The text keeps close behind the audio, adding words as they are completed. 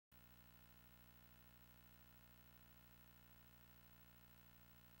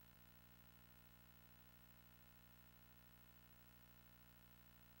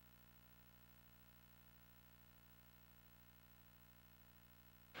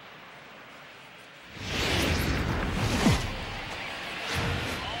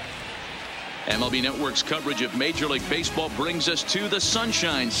MLB Network's coverage of Major League Baseball brings us to the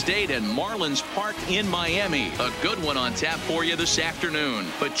Sunshine State and Marlins Park in Miami. A good one on tap for you this afternoon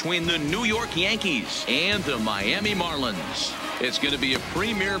between the New York Yankees and the Miami Marlins. It's going to be a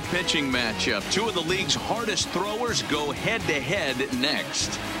premier pitching matchup. Two of the league's hardest throwers go head-to-head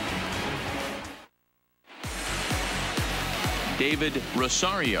next. David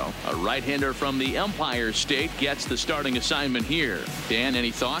Rosario, a right-hander from the Empire State, gets the starting assignment here. Dan,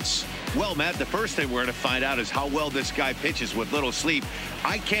 any thoughts? Well, Matt, the first thing we're going to find out is how well this guy pitches with little sleep.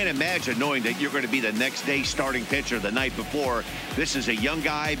 I can't imagine knowing that you're going to be the next day starting pitcher the night before. This is a young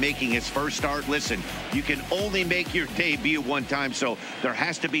guy making his first start. Listen, you can only make your debut one time, so there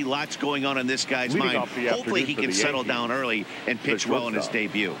has to be lots going on in this guy's mind. Hopefully he can settle down early and pitch well in his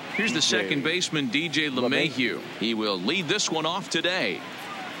debut. Here's the second baseman, DJ LeMahieu. He will lead this one off today.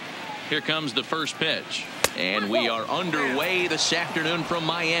 Here comes the first pitch. And we are underway this afternoon from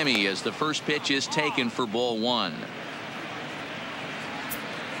Miami as the first pitch is taken for ball one.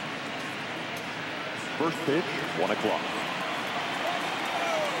 First pitch, 1 o'clock.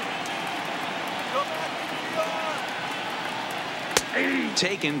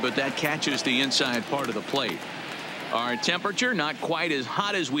 Taken, but that catches the inside part of the plate. Our temperature not quite as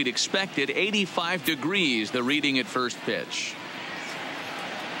hot as we'd expected. 85 degrees, the reading at first pitch.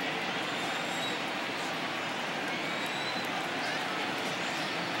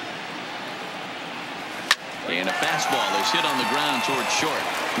 And a fastball is hit on the ground towards short.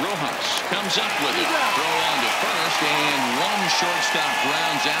 Rojas comes up with it. Throw on to first, and one shortstop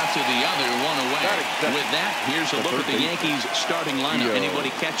grounds out to the other, one away. With that, here's a look at the Yankees starting lineup. Anybody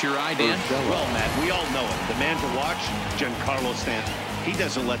catch your eye, Dan? Well, Matt, we all know it. The man to watch, Giancarlo Stanton. He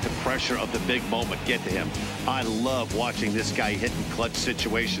doesn't let the pressure of the big moment get to him. I love watching this guy hit in clutch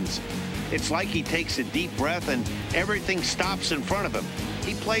situations. It's like he takes a deep breath and everything stops in front of him.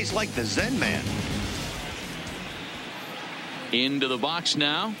 He plays like the Zen man. Into the box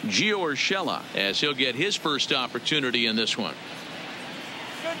now, Gio Urshela, as he'll get his first opportunity in this one.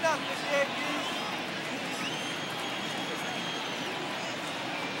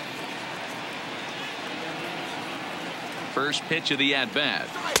 First pitch of the at-bat.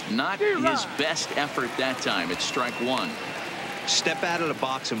 Not his best effort that time. It's strike one. Step out of the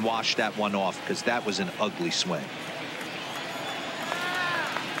box and wash that one off, because that was an ugly swing.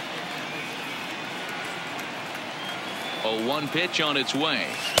 A one pitch on its way.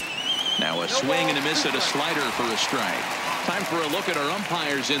 Now a swing and a miss at a slider for a strike. Time for a look at our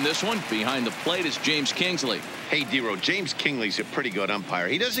umpires in this one. Behind the plate is James Kingsley. Hey, D-Row, James Kingsley's a pretty good umpire.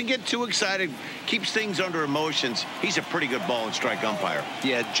 He doesn't get too excited, keeps things under emotions. He's a pretty good ball and strike umpire.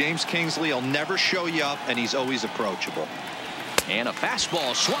 Yeah, James Kingsley will never show you up, and he's always approachable. And a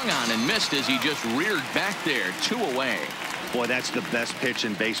fastball swung on and missed as he just reared back there. 2 away. Boy, that's the best pitch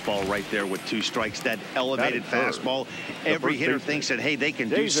in baseball right there with 2 strikes. That elevated fastball. Every hitter thinks that, hey, they can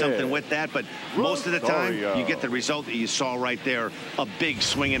do something with that. But most of the time, you get the result that you saw right there. A big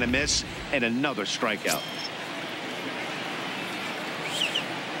swing and a miss and another strikeout.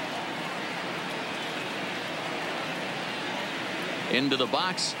 Into the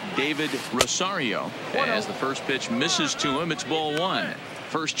box, David Rosario. As the first pitch misses to him, it's ball one.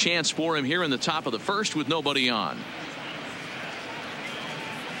 First chance for him here in the top of the first with nobody on.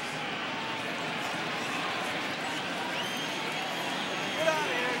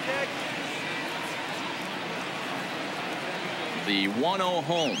 The 1-0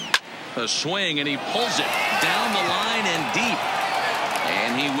 home. A swing, and he pulls it down the line and deep.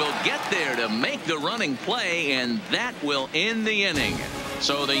 And he will get there to make the running play, and that will end the inning.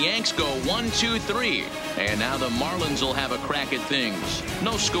 So the Yanks go 1-2-3. And now the Marlins will have a crack at things.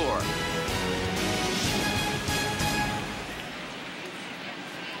 No score.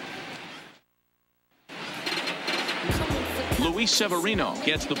 Luis Severino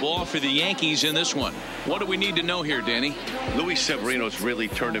gets the ball for the Yankees in this one. What do we need to know here, Danny? Luis Severino's really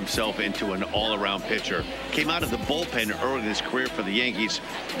turned himself into an all-around pitcher. Came out of the bullpen early in his career for the Yankees.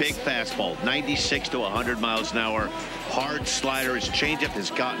 Big fastball, 96 to 100 miles an hour. Hard slider. His changeup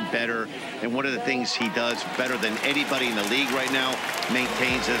has gotten better. And one of the things he does better than anybody in the league right now,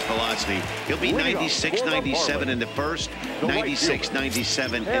 maintains his velocity. He'll be 96, 97 in the first, 96,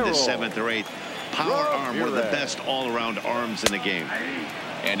 97 in the 7th or 8th. Power arm, one of the best all-around arms in the game.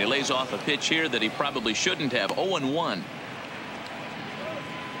 And he lays off a pitch here that he probably shouldn't have. 0-1.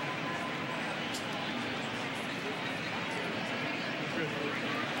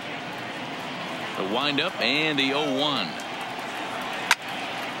 The windup and the 0-1.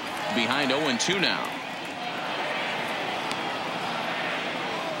 Behind 0-2 now.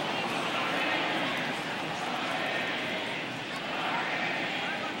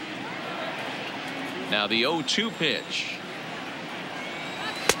 Now the 0-2 pitch.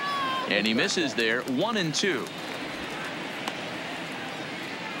 And he misses there. 1-2.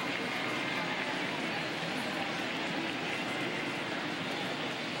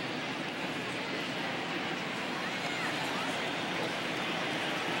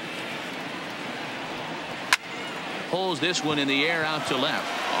 Pulls this one in the air out to left.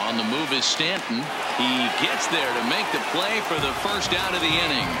 On the move is Stanton. He gets there to make the play for the first out of the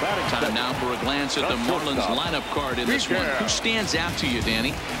inning. Time now for a glance at the Marlins lineup card in this one. Who stands out to you,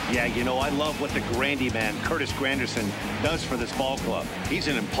 Danny? Yeah, you know, I love what the Grandy man, Curtis Granderson, does for this ball club. He's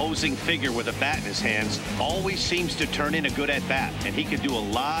an imposing figure with a bat in his hands. Always seems to turn in a good at bat, and he can do a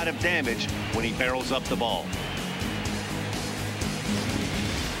lot of damage when he barrels up the ball.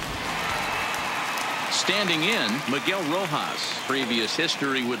 Standing in, Miguel Rojas. Previous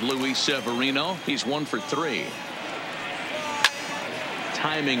history with Luis Severino. He's 1 for 3.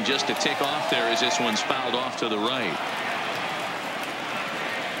 Timing just to tick off there as this one's fouled off to the right.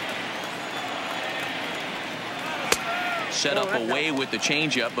 Set up away with the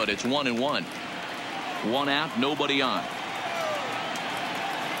changeup, but it's 1-1. 1 out, nobody on.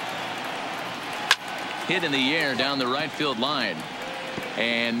 Hit in the air down the right field line.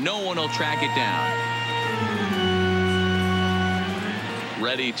 And no one will track it down.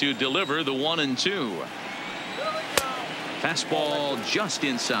 Ready to deliver the 1-2. Fastball just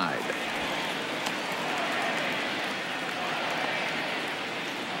inside.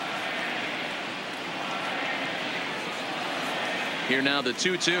 Here now the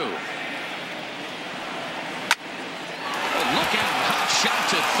 2-2. Look out, hot shot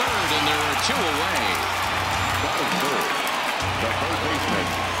to third, and there are 2 away. The first baseman,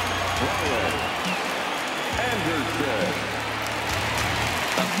 Brian Anderson.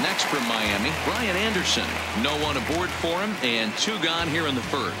 Up next from Miami, Brian Anderson. No one aboard for him, and 2 gone here in the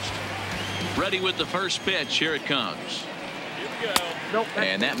first. Ready with the first pitch. Here it comes. Here we go. Nope.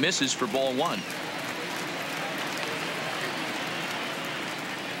 And that misses for ball 1.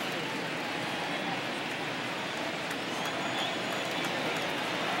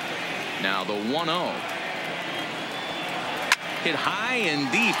 Now the 1-0. Hit high and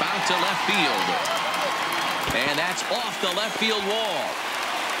deep out to left field. And that's off the left field wall.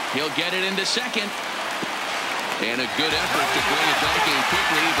 He'll get it into second. And a good effort to bring it back in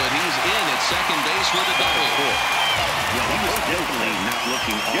quickly, but he's in at second base with a double. Yeah, he was definitely not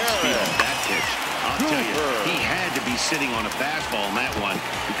looking off speed on that pitch. I'll tell you, he had to be sitting on a fastball on that one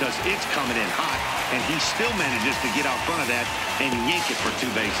because it's coming in hot, and he still manages to get out front of that and yank it for 2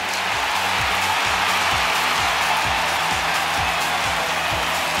 bases.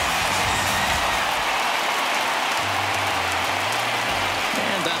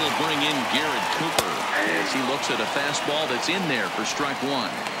 Bring in Garrett Cooper as he looks at a fastball that's in there for strike 1.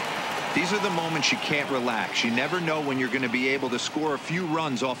 These are the moments you can't relax. You never know when you're going to be able to score a few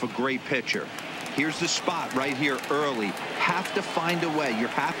runs off a great pitcher. Here's the spot right here early. Have to find a way. You're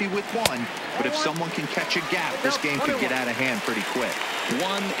happy with one, but if someone can catch a gap, this game could get out of hand pretty quick.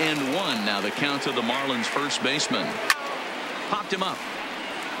 1-1 now the count of the Marlins first baseman. Popped him up.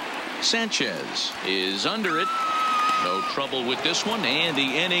 Sanchez is under it. No trouble with this one, and the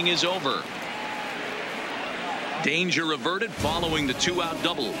inning is over. Danger averted following the 2-out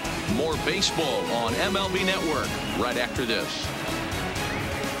double. More baseball on MLB Network right after this.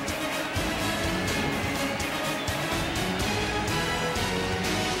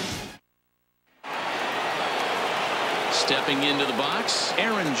 Stepping into the box,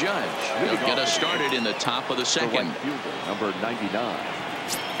 Aaron Judge. He'll get us started in the top of the second. Right fielder, number 99,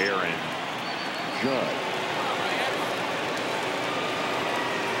 Aaron Judge.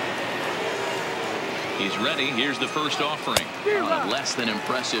 He's ready. Here's the first offering. A less than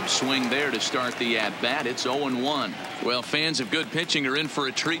impressive swing there to start the at-bat. It's 0-1. Well, fans of good pitching are in for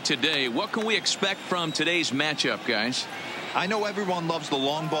a treat today. What can we expect from today's matchup, guys? I know everyone loves the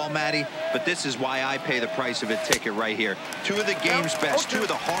long ball, Matty, but this is why I pay the price of a ticket right here. 2 of the game's best, 2 of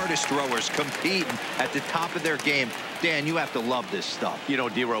the hardest throwers competing at the top of their game. Dan, you have to love this stuff. You know,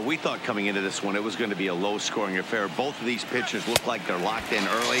 D-Row, we thought coming into this one it was going to be a low-scoring affair. Both of these pitchers look like they're locked in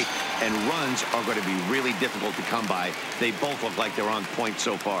early, and runs are going to be really difficult to come by. They both look like they're on point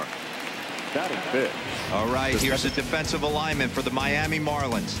so far. Batting pitch. All right, here's the defensive alignment for the Miami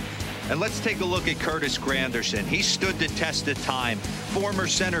Marlins. And let's take a look at Curtis Granderson. He stood the test of time. Former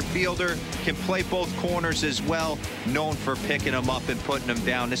center fielder, can play both corners as well. Known for picking him up and putting him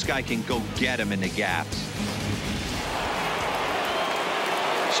down. This guy can go get him in the gaps.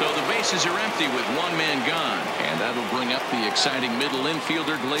 So the bases are empty with 1 man gone. And that'll bring up the exciting middle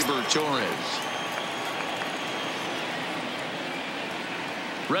infielder, Gleyber Torres.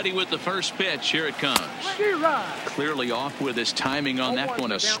 Ready with the first pitch. Here it comes. Clearly off with his timing on that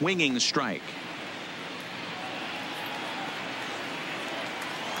one. A swinging strike.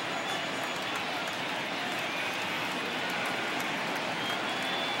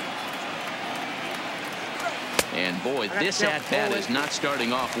 And boy, this at-bat is not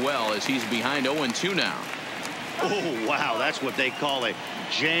starting off well as he's behind 0-2 now. Oh, wow, that's what they call a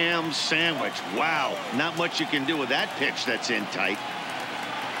jam sandwich. Wow, not much you can do with that pitch that's in tight.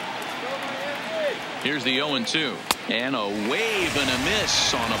 Here's the 0-2. And a wave and a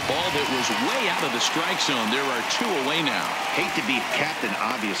miss on a ball that was way out of the strike zone. There are 2 away now. Hate to be Captain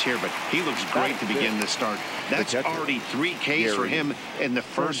Obvious here, but he looks great to begin the start. That's already 3 Ks for him in the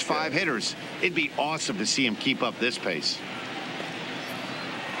first 5 hitters. It'd be awesome to see him keep up this pace.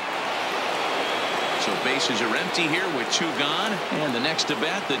 So bases are empty here with 2 gone. And the next to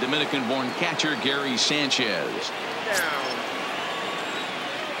bat, the Dominican-born catcher, Gary Sanchez.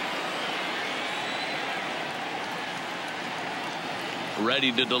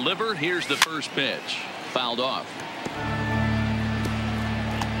 Ready to deliver. Here's the first pitch. Fouled off.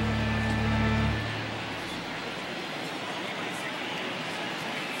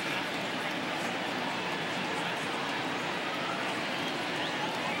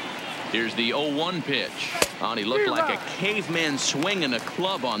 Here's the 0-1 pitch. Oh, he looked like a caveman swinging a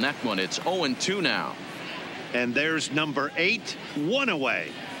club on that one. It's 0-2 now. And there's number 8, 1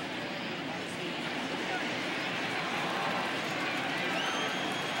 away.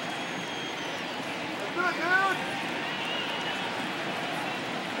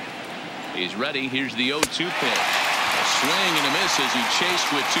 He's ready. Here's the 0-2 pitch. A swing and a miss as he chased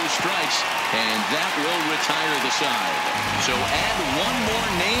with 2 strikes, and that will retire the side. So add 1 more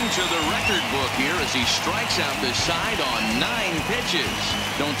name to the record book here as he strikes out the side on 9 pitches.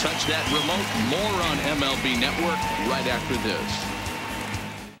 Don't touch that remote. More on MLB Network right after this.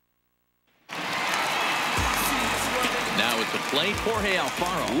 Now at the plate, Jorge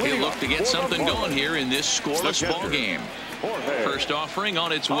Alfaro. He'll look to get something going here in this scoreless ball game. First offering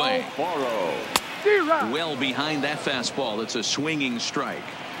on its way. Well behind that fastball. It's a swinging strike.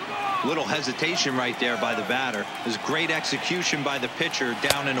 Little hesitation right there by the batter. There's great execution by the pitcher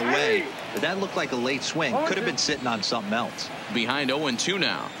down and away. But that looked like a late swing. Could have been sitting on something else. Behind 0-2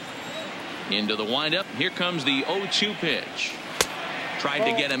 now. Into the windup. Here comes the 0-2 pitch. Tried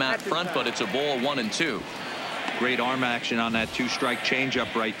to get him out front, but it's a ball 1-2. Great arm action on that 2-strike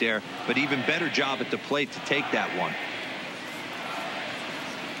changeup right there. But even better job at the plate to take that one.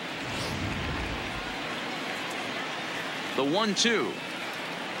 The 1-2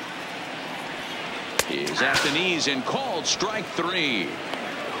 is at the knees and called strike 3.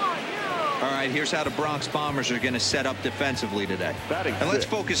 All right, here's how the Bronx Bombers are going to set up defensively today. And let's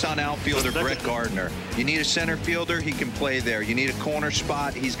focus on outfielder Brett Gardner. You need a center fielder, he can play there. You need a corner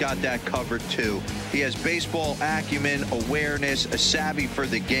spot, he's got that covered too. He has baseball acumen, awareness, a savvy for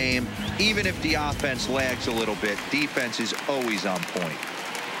the game. Even if the offense lags a little bit, defense is always on point.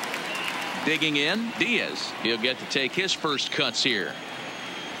 Digging in, Diaz. He'll get to take his first cuts here.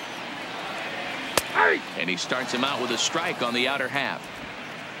 And he starts him out with a strike on the outer half.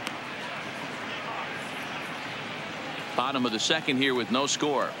 Bottom of the second here with no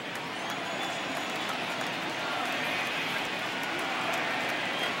score.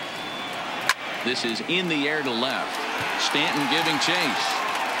 This is in the air to left. Stanton giving chase.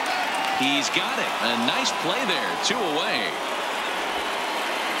 He's got it. A nice play there. 2 away.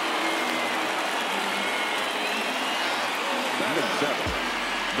 Batting 7.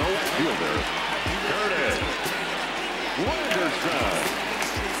 No fielder. Curtis Granderson.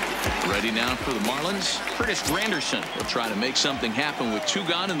 Ready now for the Marlins. Curtis Granderson will try to make something happen with 2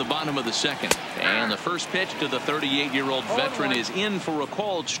 gone in the bottom of the second. And the first pitch to the 38-year-old veteran is in for a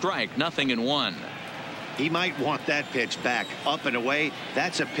called strike. 0-1. He might want that pitch back up and away.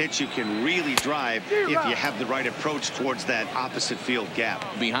 That's a pitch you can really drive if you have the right approach towards that opposite field gap.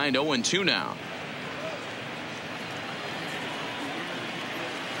 Behind 0-2 now.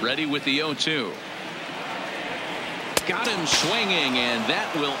 Ready with the 0-2. Got him swinging, and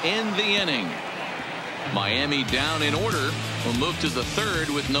that will end the inning. Miami down in order. Will move to the 3rd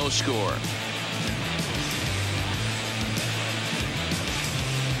with no score.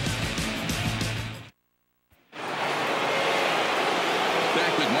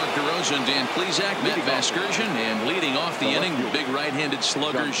 Back with Mark DeRosa and Dan Plesac, Matt Vasgersian, and leading off the inning, big right-handed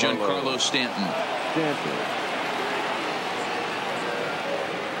slugger Giancarlo Stanton.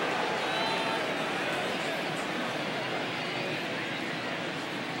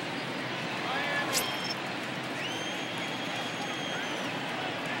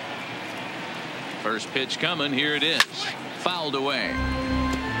 First pitch coming. Here it is. Fouled away.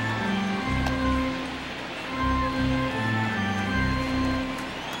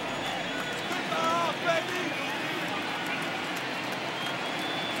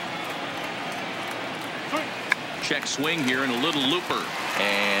 Check swing here and a little looper.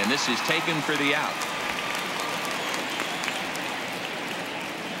 And this is taken for the out.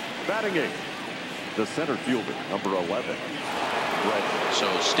 Batting 8, the center fielder, number 11. Brett.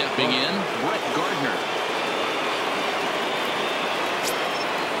 So stepping in, Brett Gardner.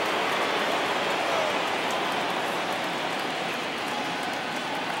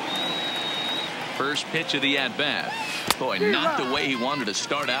 First pitch of the at-bat. Boy, not the way he wanted to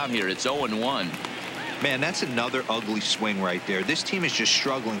start out here. It's 0-1. Man, that's another ugly swing right there. This team is just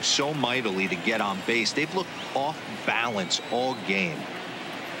struggling so mightily to get on base. They've looked off balance all game.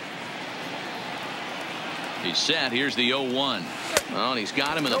 He's set. Here's the 0-1. Well, he's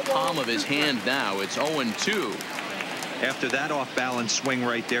got him in the palm of his hand now. It's 0-2. After that off-balance swing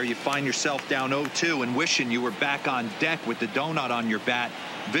right there, you find yourself down 0-2 and wishing you were back on deck with the donut on your bat,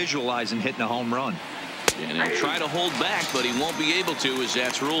 visualizing hitting a home run. And he'll try to hold back, but he won't be able to, as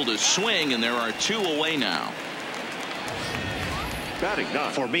that's ruled a swing, and there are 2 away now. Batting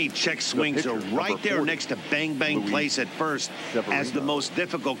 9. For me, check swings are right there 40, next to bang bang plays at first as the most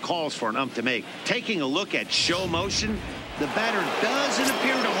difficult calls for an ump to make. Taking a look at show motion, the batter doesn't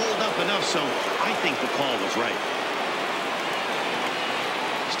appear to hold up enough, so I think the call was right.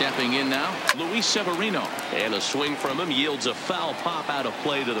 Stepping in now, Luis Severino. And a swing from him yields a foul pop out of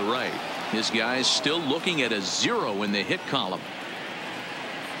play to the right. This guy's still looking at a 0 in the hit column.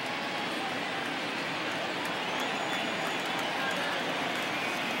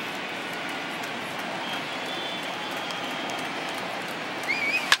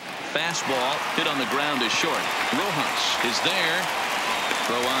 Fastball hit on the ground is short. Rojas is there.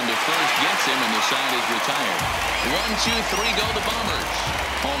 Throw on to first gets him, and the side is retired. 1-2-3 go the Bombers.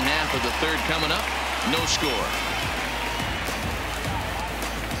 Home half of the third coming up. No score.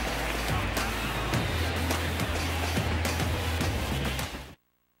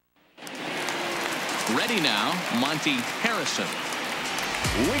 Ready now, Monty Harrison.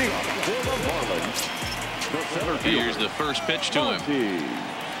 Leading off for the Marlins, the center fielder. Here's the first pitch to him. Monty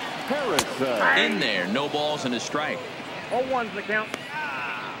Harrison. In there, no balls and a strike. 0-1's the count.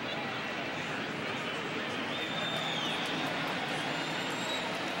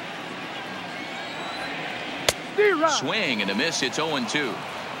 Swing and a miss. It's 0-2.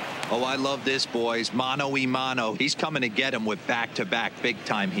 Oh, I love this, boys. Mano-y-mano. He's coming to get him with back-to-back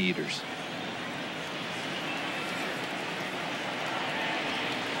big-time heaters.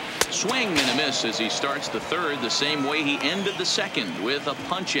 Swing and a miss as he starts the third the same way he ended the second, with a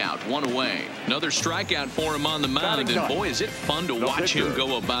punch out, 1 away. Another strikeout for him on the mound, and boy, is it fun to watch him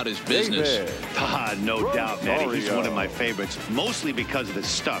go about his business. No doubt, Matty. He's one of my favorites, mostly because of his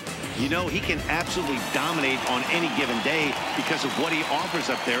stuff. You know, he can absolutely dominate on any given day because of what he offers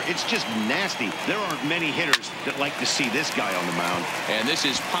up there. It's just nasty. There aren't many hitters that like to see this guy on the mound. And this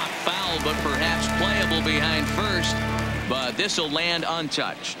is pop foul, but perhaps playable behind first. But this will land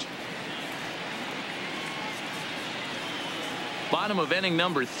untouched. Bottom of inning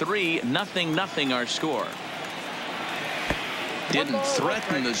number 3, 0-0 our score. Didn't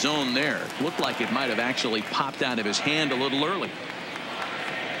threaten the zone there. Looked like it might have actually popped out of his hand a little early.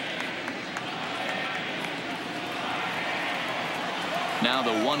 Now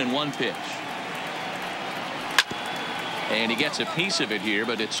the 1-1 pitch. And he gets a piece of it here,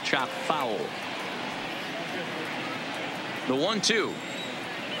 but it's chopped foul. The 1-2.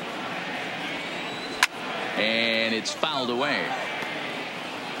 And it's fouled away.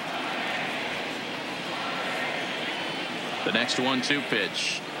 The next 1-2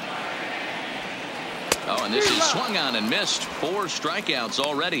 pitch. Oh, and this is swung on and missed. 4 strikeouts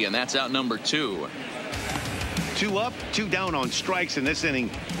already, and that's out number 2. 2 up, 2 down on strikes in this inning.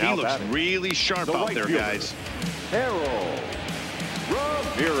 He looks really sharp out there, guys. Harold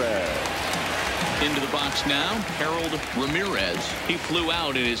Ramirez. Into the box now, Harold Ramirez. He flew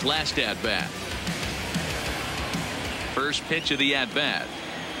out in his last at-bat. First pitch of the at-bat.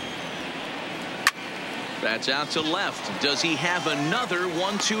 That's out to left. Does he have another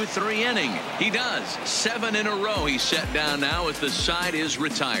 1-2-3 inning? He does. 7 in a row he's set down now as the side is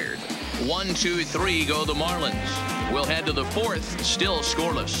retired. 1-2-3 go the Marlins. We'll head to the 4th, still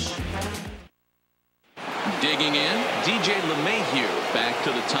scoreless. Digging in, DJ LeMahieu back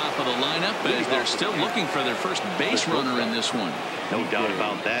to the top of the lineup as they're still looking for their first base runner in this one. No doubt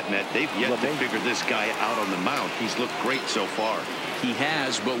about that, Matt. They've yet to figure this guy out on the mound. He's looked great so far. He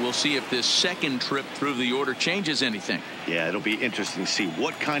has, but we'll see if this second trip through the order changes anything. Yeah, it'll be interesting to see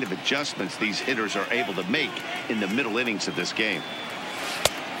what kind of adjustments these hitters are able to make in the middle innings of this game.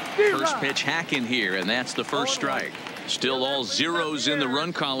 First pitch hack in here, and that's the first strike. Still all zeros in the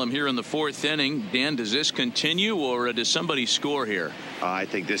run column here in the fourth inning. Dan, does this continue, or does somebody score here? I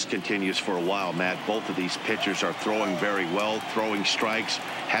think this continues for a while, Matt. Both of these pitchers are throwing very well, throwing strikes,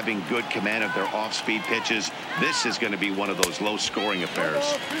 having good command of their off-speed pitches. This is going to be one of those low-scoring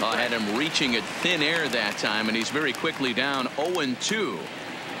affairs. I had him reaching at thin air that time, and he's very quickly down 0-2.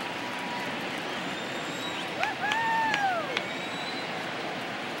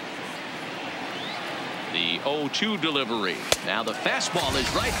 The 0-2 delivery. Now the fastball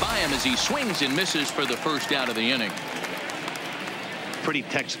is right by him as he swings and misses for the first out of the inning. Pretty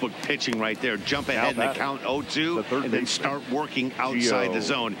textbook pitching right there. Jump ahead in the count 0-2 and then start working outside the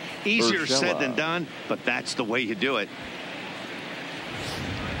zone. Easier said than done, but that's the way you do it.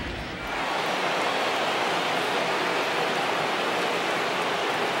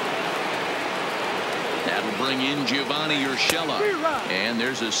 That'll bring in Giovanni Urshela. And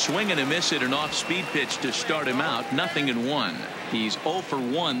there's a swing and a miss at an off-speed pitch to start him out. 0-1. He's 0 for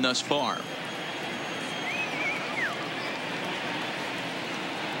 1 thus far.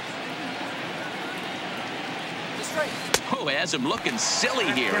 Oh, has him looking silly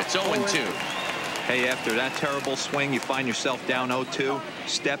here. It's 0-2. Hey, after that terrible swing, you find yourself down 0-2.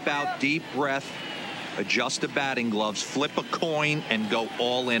 Step out, deep breath, adjust the batting gloves, flip a coin, and go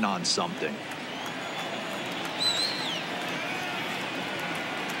all in on something.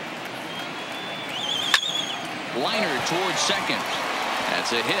 Liner towards second.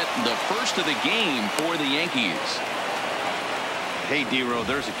 That's a hit, the first of the game for the Yankees. Hey, D-Row,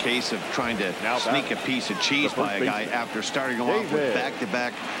 there's a case of trying to sneak a piece of cheese by a guy after starting him off with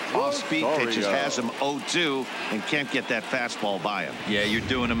back-to-back off-speed pitches, has him 0-2, and can't get that fastball by him. Yeah, you're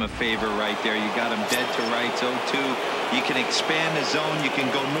doing him a favor right there. You got him dead to rights, 0-2. You can expand the zone. You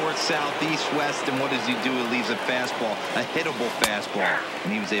can go north, south, east, west, and what does he do? He leaves a fastball, a hittable fastball,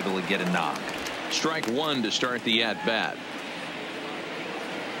 and he was able to get a knock. Strike one to start the at-bat.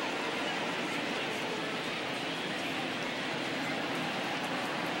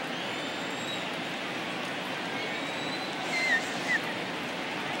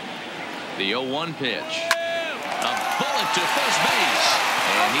 The 0-1 pitch. A bullet to first base.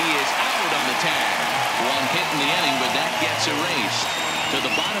 And he is out on the tag. One hit in the inning, but that gets erased. To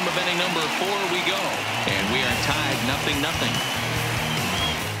the bottom of inning number 4 we go. And we are tied 0-0.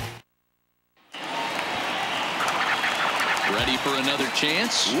 Ready for another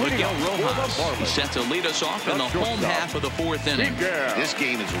chance? Miguel Rojas. He's set to lead us off in the home half of the fourth inning. This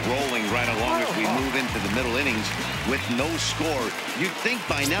game is rolling right along as we move into the middle innings with no score. You'd think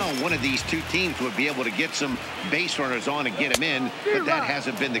by now one of these two teams would be able to get some base runners on and get them in, but that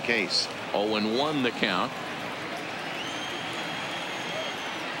hasn't been the case. 0-1 the count.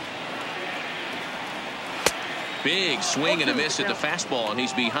 Big swing and a miss at the fastball, and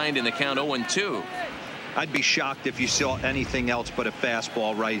he's behind in the count 0-2. I'd be shocked if you saw anything else but a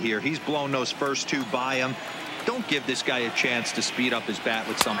fastball right here. He's blown those first two by him. Don't give this guy a chance to speed up his bat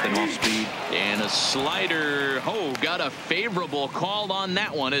with something off speed. And a slider. Oh, got a favorable call on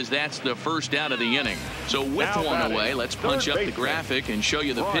that one, as that's the first out of the inning. So with one away, let's punch up the graphic and show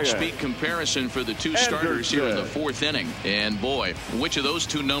you the pitch speed comparison for the two starters here in the fourth inning. And boy, which of those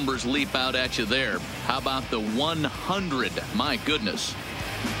two numbers leap out at you there? How about the 100? My goodness.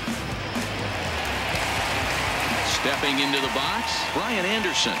 Stepping into the box, Brian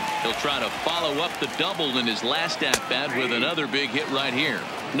Anderson. He'll try to follow up the double in his last at-bat with another big hit right here.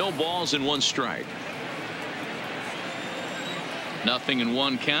 No balls and one strike.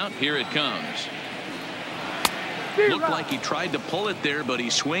 0-1 count. Here it comes. Looked like he tried to pull it there, but he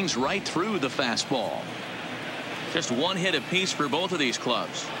swings right through the fastball. Just one hit apiece for both of these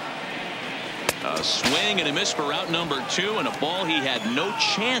clubs. A swing and a miss for out number 2, and a ball he had no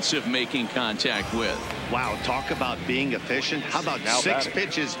chance of making contact with. Wow, talk about being efficient. How about 6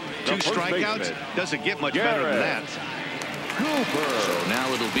 pitches, 2 strikeouts? Doesn't get much better than that. So now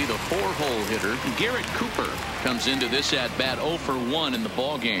it'll be the 4-hole hitter. Garrett Cooper comes into this at bat 0 for 1 in the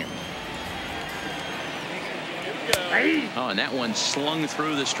ball game. Oh, and that one slung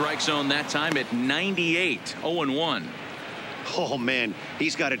through the strike zone that time at 98. 0-1. Oh, man,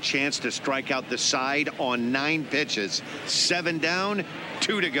 he's got a chance to strike out the side on 9 pitches. 7 down,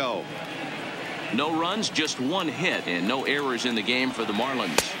 2 to go. No runs, just 1 hit, and no errors in the game for the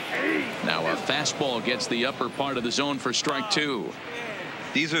Marlins. Now a fastball gets the upper part of the zone for strike 2.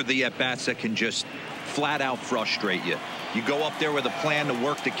 These are the at-bats that can just flat out frustrate you. You go up there with a plan to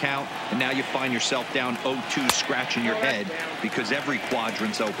work the count, and now you find yourself down 0-2, scratching your head because every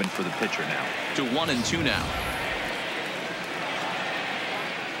quadrant's open for the pitcher now. To 1-2 now.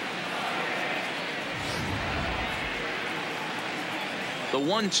 The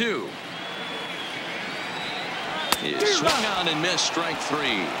 1-2. is swung on and missed, strike 3.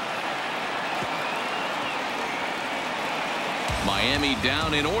 Miami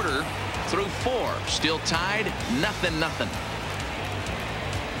down in order through 4. Still tied, 0-0.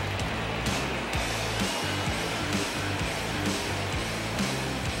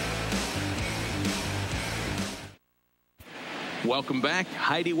 Welcome back.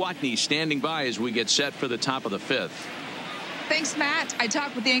 Heidi Watney standing by as we get set for the top of the 5th. Thanks, Matt. I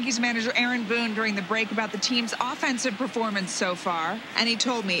talked with Yankees manager Aaron Boone during the break about the team's offensive performance so far, and he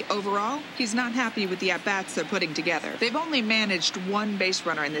told me overall he's not happy with the at-bats they're putting together. They've only managed 1 base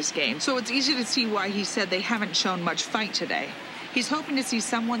runner in this game, so it's easy to see why he said they haven't shown much fight today. He's hoping to see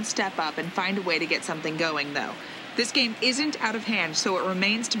someone step up and find a way to get something going, though. This game isn't out of hand, so it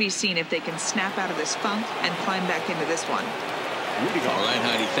remains to be seen if they can snap out of this funk and climb back into this one. All right,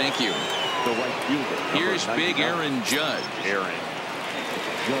 Heidi, thank you. The right fielder. Here's big Aaron Judge.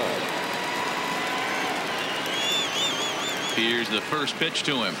 Here's the first pitch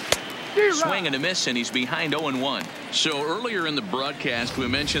to him. Swing and a miss, and he's behind 0-1. So earlier in the broadcast, we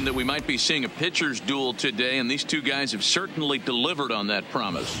mentioned that we might be seeing a pitcher's duel today, and these two guys have certainly delivered on that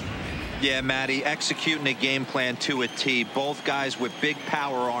promise. Yeah, Matty, executing a game plan to a T. Both guys with big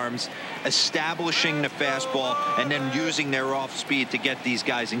power arms, establishing the fastball, and then using their off speed to get these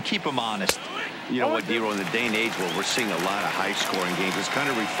guys and keep them honest. You know what, Dero, in the day and age where we're seeing a lot of high-scoring games, it's kind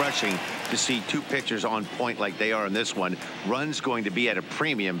of refreshing to see 2 pitchers on point like they are in this one. Runs going to be at a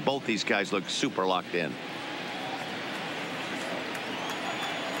premium. Both these guys look super locked in.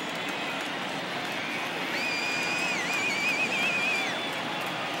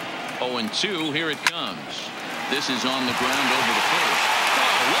 Oh, and 2, here it comes. This is on the ground over the first.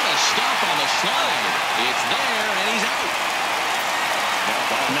 Oh, what a stop on the slide. It's there, and he's out.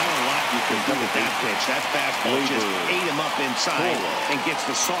 Not a lot you can do with that pitch. That fastball just ate him up inside and gets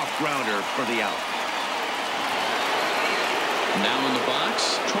the soft grounder for the out. Now in the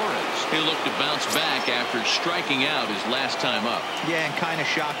box, Torres. He'll look to bounce back after striking out his last time up. Yeah, and kind of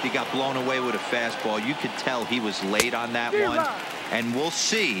shocked he got blown away with a fastball. You could tell he was late on that one. And we'll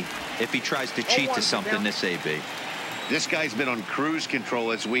see if he tries to cheat to something this AB. This guy's been on cruise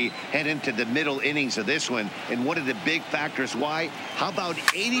control as we head into the middle innings of this one. And one of the big factors why, how about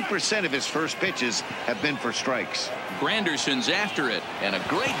 80% of his first pitches have been for strikes? Granderson's after it, and a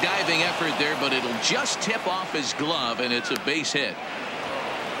great diving effort there, but it'll just tip off his glove, and it's a base hit.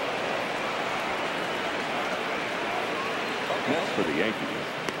 Next for the Yankees,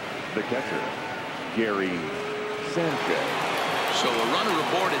 the catcher, Gary Sanchez. So a runner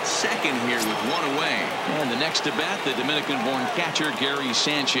aboard at second here with 1 away. And the next to bat, the Dominican-born catcher, Gary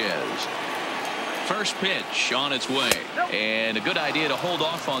Sanchez. First pitch on its way. And a good idea to hold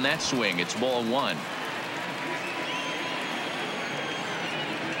off on that swing. It's ball 1.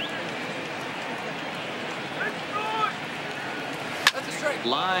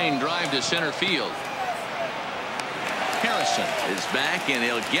 Line drive to center field. Harrison is back, and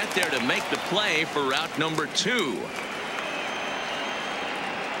he'll get there to make the play for route number 2.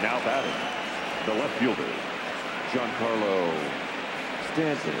 Now batting, the left fielder, Giancarlo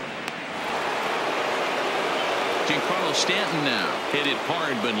Stanton. Giancarlo Stanton now hit it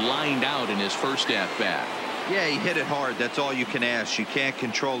hard, but lined out in his first at-bat. Yeah, he hit it hard. That's all you can ask. You can't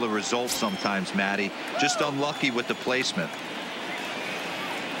control the result sometimes, Matty. Just unlucky with the placement.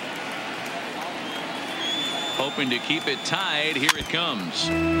 Hoping to keep it tied. Here it comes.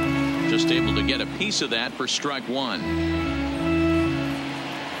 Just able to get a piece of that for strike 1.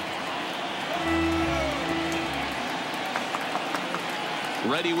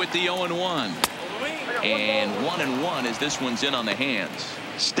 Ready with the 0-1. And 1-1 as this one's in on the hands.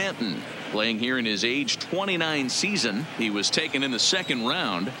 Stanton playing here in his age 29 season. He was taken in the 2nd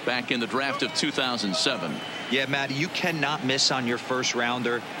round back in the draft of 2007. Yeah, Matty, you cannot miss on your first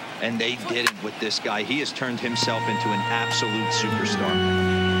rounder, and they didn't with this guy. He has turned himself into an absolute superstar.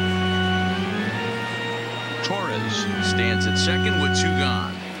 Torres stands at second with 2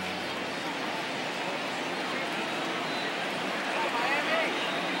 gone.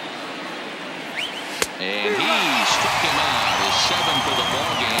 And he struck him out, his 7th of the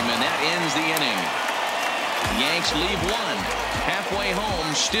ball game, and that ends the inning. Yanks leave 1. Halfway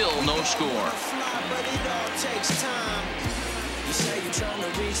home, still no score.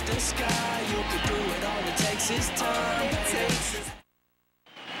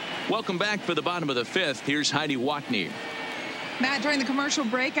 Welcome back for the bottom of the 5th. Here's Heidi Watney. Matt, during the commercial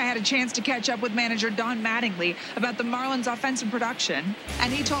break, I had a chance to catch up with manager Don Mattingly about the Marlins' offensive production,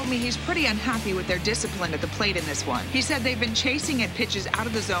 and he told me he's pretty unhappy with their discipline at the plate in this one. He said they've been chasing at pitches out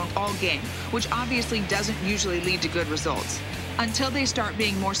of the zone all game, which obviously doesn't usually lead to good results. Until they start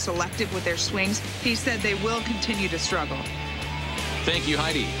being more selective with their swings, he said they will continue to struggle. Thank you,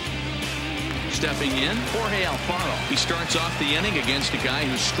 Heidi. Stepping in, Jorge Alfaro. He starts off the inning against a guy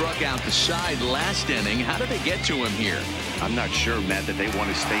who struck out the side last inning. How did they get to him here? I'm not sure, Matt, that they want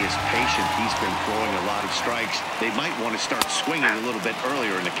to stay as patient. He's been throwing a lot of strikes. They might want to start swinging a little bit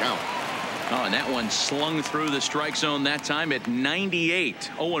earlier in the count. Oh, and that one slung through the strike zone that time at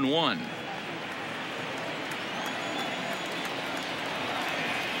 98, 0-1.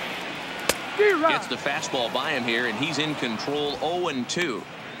 Gets the fastball by him here, and he's in control, 0-2.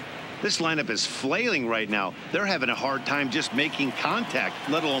 This lineup is flailing right now. They're having a hard time just making contact,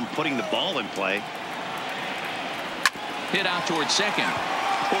 let alone putting the ball in play. Hit out towards second.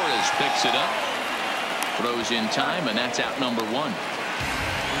 Torres picks it up. Throws in time, and that's out number 1.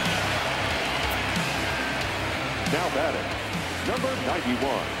 Now batting, number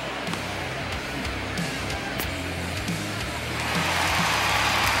 91.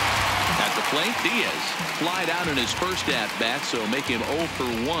 At the plate, Diaz flied out in his first at-bat, so make him 0 for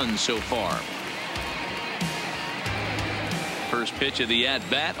 1 so far. First pitch of the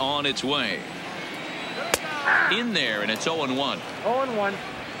at-bat on its way. In there, and it's 0-1. 0-1.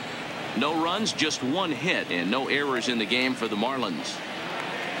 No runs, just 1 hit, and no errors in the game for the Marlins.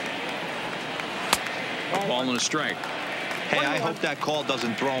 A ball and a strike. Hey, I hope that call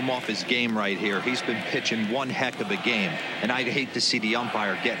doesn't throw him off his game right here. He's been pitching one heck of a game, and I'd hate to see the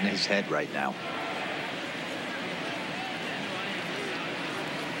umpire get in his head right now.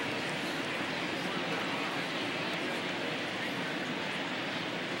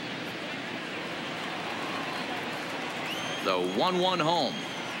 The 1-1 home.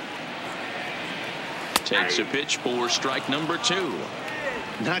 Takes a pitch for strike number 2.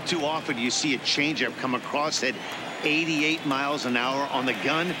 Not too often do you see a changeup come across at 88 miles an hour on the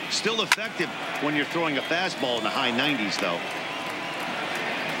gun. Still effective when you're throwing a fastball in the high 90s, though.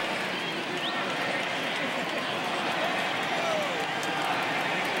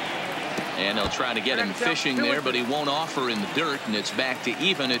 And they'll try to get him fishing there, but he won't offer in the dirt, and it's back to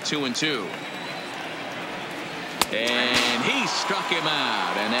even at 2-2. And he struck him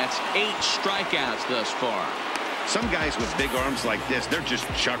out, and that's 8 strikeouts thus far. Some guys with big arms like this, they're just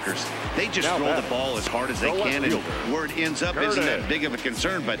chuckers. They just throw the ball as hard as they can, and where it ends up isn't that big of a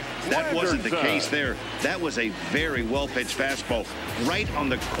concern, but that wasn't the case there. That was a very well-pitched fastball right on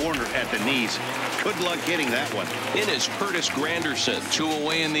the corner at the knees. Good luck hitting that one. It is Curtis Granderson, 2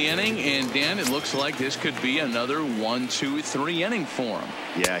 away in the inning, and Dan, it looks like this could be another 1-2-3 inning for him.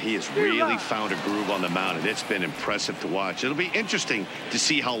 Yeah, he has really found a groove on the mound, and it's been impressive to watch. It'll be interesting to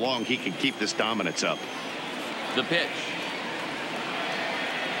see how long he can keep this dominance up. The pitch.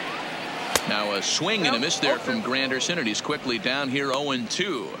 Now a swing and a miss there from Granderson, and he's quickly down here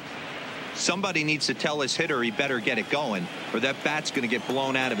 0-2. Somebody needs to tell his hitter he better get it going, or that bat's going to get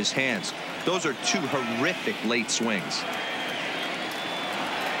blown out of his hands. Those are 2 horrific late swings.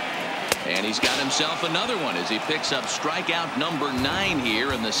 And he's got himself another one as he picks up strikeout number 9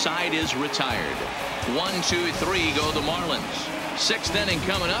 here, and the side is retired. 1, 2, 3 go the Marlins. 6th inning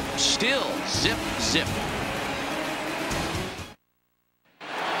coming up. Still zip, zip.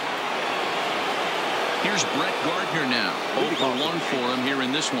 Here's Brett Gardner now. 0 for 1 for him here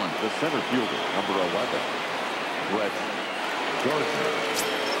in this one. The center fielder, number 11, Brett Gardner.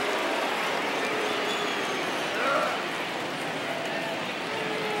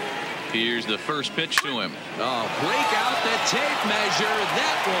 Here's the first pitch to him. Oh, break out the tape measure.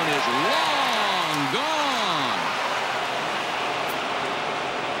 That one is long gone.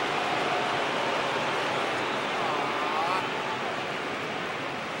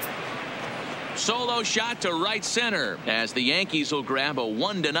 Solo shot to right center as the Yankees will grab a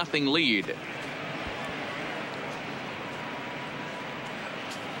 1-0 lead.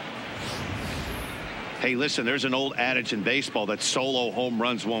 Hey, listen, there's an old adage in baseball that solo home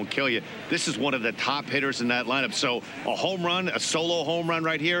runs won't kill you. This is one of the top hitters in that lineup. So a home run, a solo home run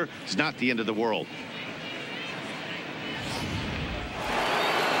right here is not the end of the world.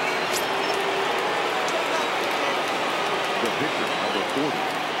 The pitcher, number 40,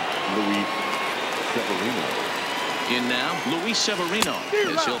 Luis Severino. In now, Luis Severino,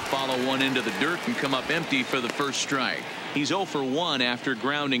 as he'll follow one into the dirt and come up empty for the first strike. He's 0 for 1 after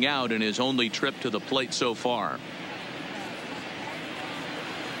grounding out in his only trip to the plate so far.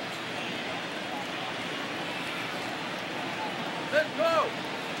 Let's go.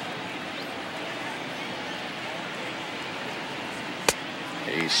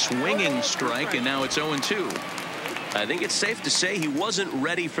 A swinging strike, and now it's 0-2. I think it's safe to say he wasn't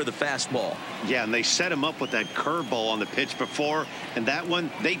ready for the fastball. Yeah, and they set him up with that curveball on the pitch before, and that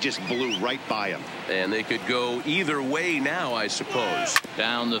one, they just blew right by him. And they could go either way now, I suppose.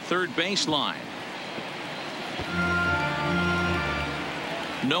 Down the third baseline.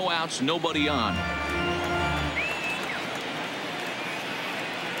 No outs, nobody on.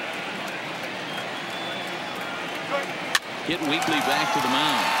 Hit weakly back to the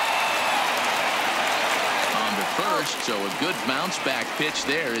mound. On to first, so a good bounce back pitch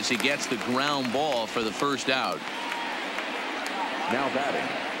there as he gets the ground ball for the first out. Now batting,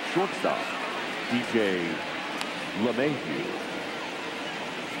 shortstop, DJ LeMahieu.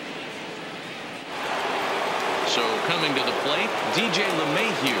 So coming to the plate, DJ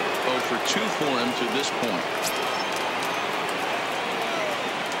LeMahieu, 0 for 2 for him to this point.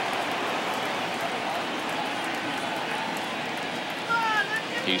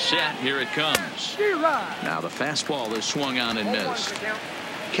 He's set. Here it comes. Now the fastball is swung on and missed.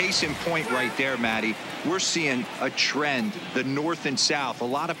 Case in point right there, Matty. We're seeing a trend, the north and south. A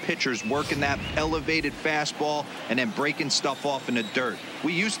lot of pitchers working that elevated fastball and then breaking stuff off in the dirt.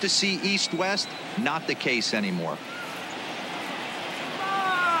 We used to see east-west, not the case anymore.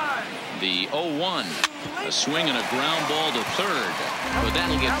 The 0-1. A swing and a ground ball to third. But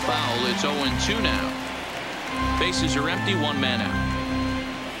that'll get foul. It's 0-2 now. Bases are empty, 1 man out.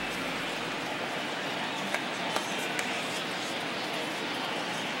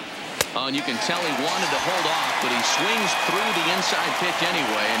 And you can tell he wanted to hold off, but he swings through the inside pitch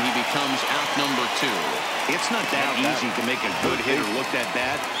anyway, and he becomes out number 2. It's not that easy to make a good hitter look that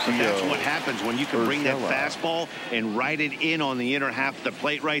bad, but that's what happens when you can bring that fastball and ride it in on the inner half of the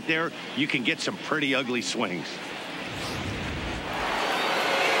plate right there. You can get some pretty ugly swings.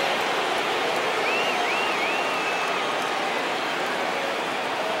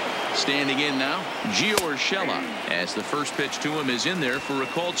 Standing in now, Gio Urshela, as the first pitch to him is in there for a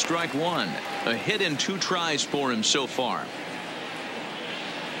called strike 1. A hit and 2 tries for him so far.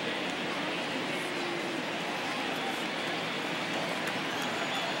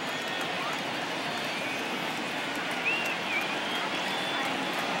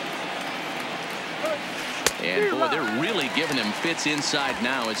 And boy, they're really giving him fits inside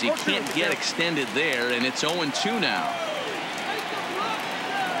now as he can't get extended there, and it's 0-2 now.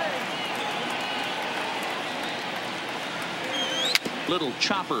 Little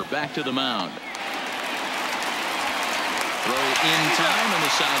chopper back to the mound. Throw in time, and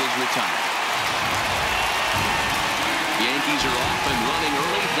the side is retired. The Yankees are off and running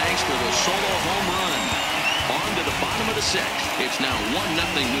early thanks to the solo home run. On to the bottom of the 6th. It's now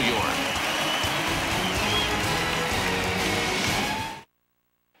 1-0 New York.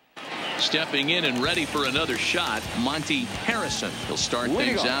 Stepping in and ready for another shot, Monty Harrison. He'll start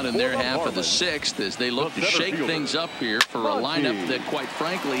things out in their half of the 6th as they look to shake things up here for a lineup that, quite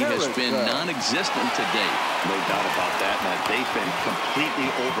frankly, has been non-existent to date. No doubt about that. Now, they've been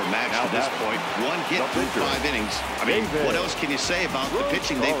completely overmatched at this point. 1 hit through 5 innings. I mean, what else can you say about the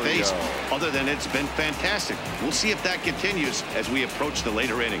pitching they faced other than it's been fantastic? We'll see if that continues as we approach the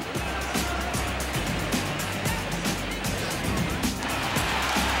later inning.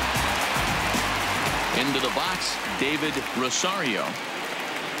 Into the box, David Rosario,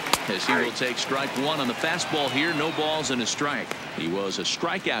 as he will take strike 1 on the fastball here. No balls and a strike. He was a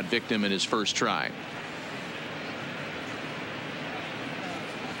strikeout victim in his first try.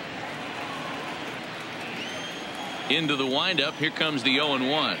 Into the windup. Here comes the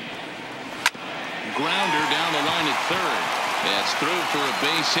 0-1. Grounder down the line at third. That's through for a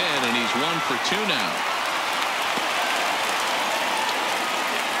base hit, and he's 1 for 2 now.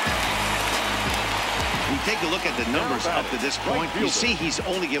 Take a look at the numbers up to this point. You see he's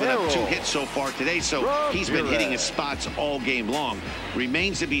only given up 2 hits so far today, so he's been hitting his spots all game long.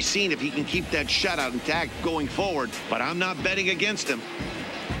 Remains to be seen if he can keep that shutout intact going forward, but I'm not betting against him.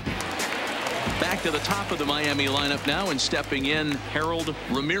 Back to the top of the Miami lineup now, and stepping in, Harold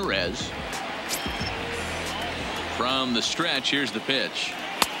Ramirez. From the stretch, here's the pitch.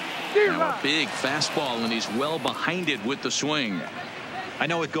 Now a big fastball, and he's well behind it with the swing. I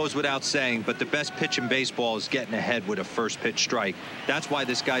know it goes without saying, but the best pitch in baseball is getting ahead with a first pitch strike. That's why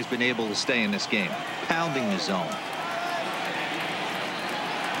this guy's been able to stay in this game, pounding the zone.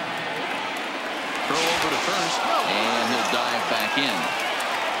 Throw over to first, and he'll dive back in.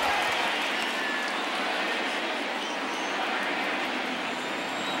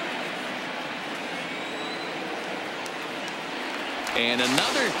 And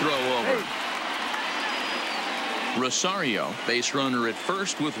another throw over. Rosario, base runner at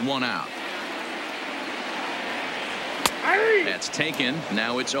first with 1 out. That's taken.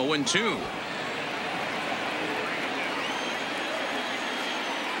 Now it's 0-2.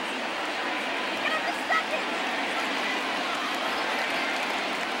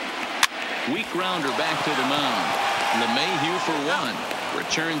 Weak grounder back to the mound. LeMahieu for one.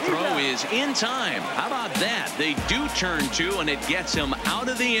 Return throw is in time. How about that? They do turn two, and it gets him out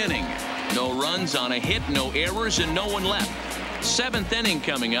of the inning. No runs on a hit, no errors, and no one left. 7th inning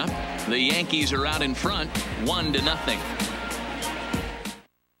coming up. The Yankees are out in front, 1-0.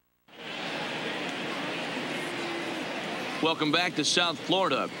 Welcome back to South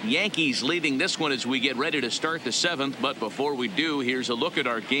Florida. Yankees leading this one as we get ready to start the 7th. But before we do, here's a look at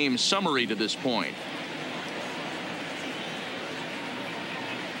our game summary to this point.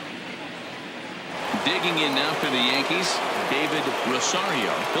 Digging in now for the Yankees, David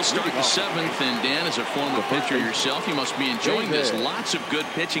Rosario. He'll start the 7th, and Dan, as a former pitcher yourself, you must be enjoying this. Lots of good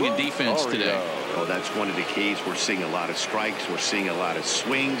pitching and defense today. Oh, that's one of the keys. We're seeing a lot of strikes. We're seeing a lot of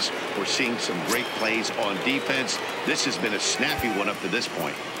swings. We're seeing some great plays on defense. This has been a snappy one up to this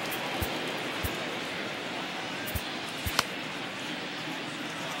point.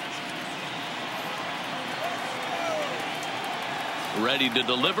 Ready to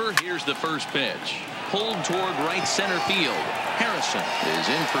deliver. Here's the first pitch. Pulled toward right center field. Harrison is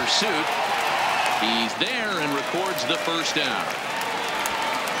in pursuit. He's there and records the first down.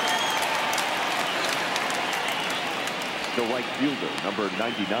 The right fielder, number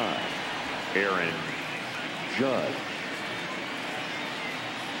 99, Aaron Judge.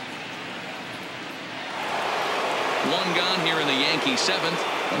 One gone here in the Yankee 7th,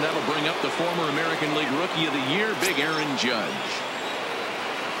 and that'll bring up the former American League Rookie of the Year, Big Aaron Judge.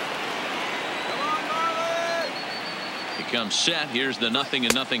 He comes set. Here's the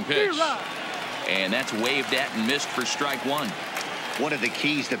 0-0 pitch. And that's waved at and missed for strike one. One of the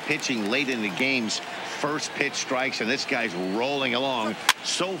keys to pitching late in the game's first pitch strikes, and this guy's rolling along.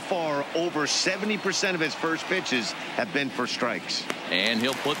 So far, over 70% of his first pitches have been for strikes. And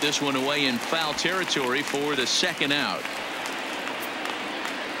he'll put this one away in foul territory for the second out.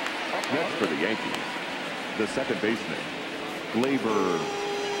 Next for the Yankees, the second baseman, Gleyber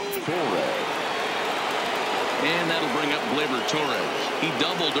Torres. And that'll bring up Gleyber Torres. He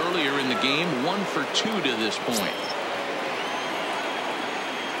doubled earlier in the game, 1 for 2 to this point.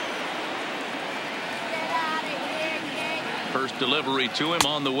 First delivery to him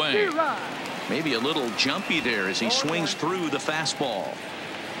on the way. Maybe a little jumpy there as he swings through the fastball.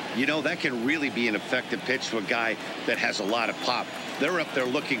 You know, that can really be an effective pitch to a guy that has a lot of pop. They're up there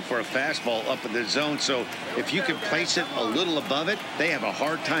looking for a fastball up in the zone, so if you can place it a little above it, they have a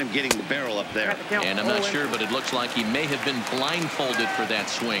hard time getting the barrel up there. And I'm not sure, but it looks like he may have been blindfolded for that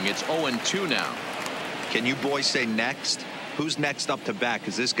swing. It's 0-2 now. Can you boys say next? Who's next up to bat?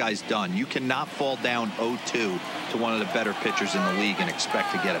 Because this guy's done. You cannot fall down 0-2 to one of the better pitchers in the league and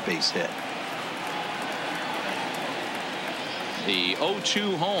expect to get a base hit. The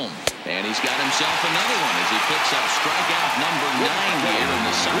 0-2 home. And he's got himself another one as he picks up strikeout number 9 here, and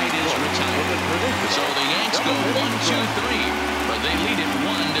the side is retired. So the Yanks go 1-2-3, but they lead it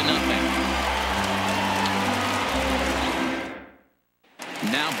 1-0.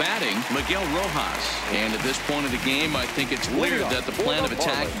 Now batting, Miguel Rojas. And at this point of the game, I think it's clear that the plan of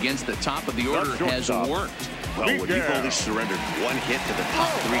attack against the top of the order has worked. Well, when you've only surrendered 1 hit to the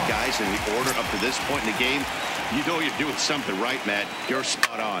top 3 guys in the order up to this point in the game, you know you're doing something right, Matt. You're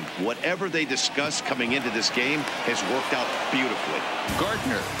spot on. Whatever they discussed coming into this game has worked out beautifully.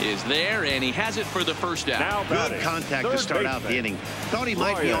 Gardner is there, and he has it for the first out. Good contact to start out the inning. Thought he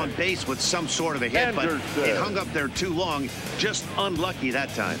might be on base with some sort of a hit, but it hung up there too long. Just unlucky that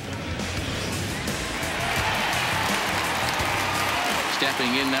time.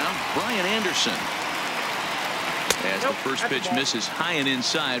 Stepping in now, Brian Anderson. As the first pitch misses high and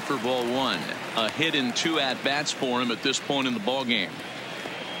inside for ball 1. A hit in 2 at-bats for him at this point in the ball game.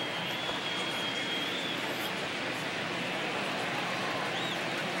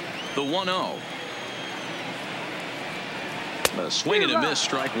 The 1-0. A swing and a miss,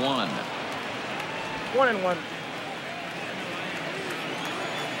 strike 1. 1-1.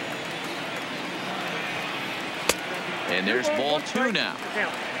 And there's ball 2 now.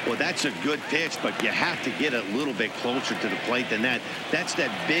 Well, that's a good pitch, but you have to get a little bit closer to the plate than that. That's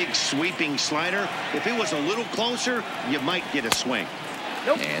that big sweeping slider. If it was a little closer, you might get a swing.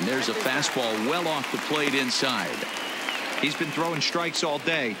 And there's a fastball well off the plate inside. He's been throwing strikes all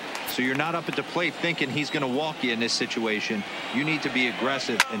day, so you're not up at the plate thinking he's going to walk you in this situation. You need to be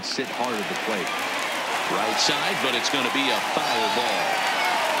aggressive and sit hard at the plate. Right side, but it's going to be a foul ball.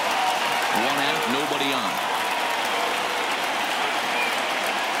 1 out, nobody on.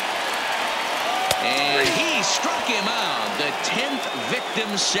 And he struck him out. The 10th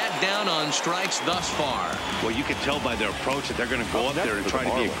victim set down on strikes thus far. Well, you can tell by their approach that they're going to go up there and try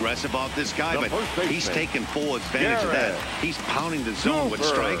to be aggressive off this guy, but he's taking full advantage of that. He's pounding the zone with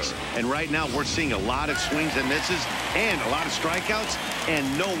strikes, and right now we're seeing a lot of swings and misses and a lot of strikeouts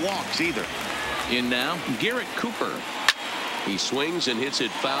and no walks either. In now, Garrett Cooper. He swings and hits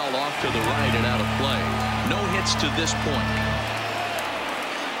it foul off to the right and out of play. No hits to this point.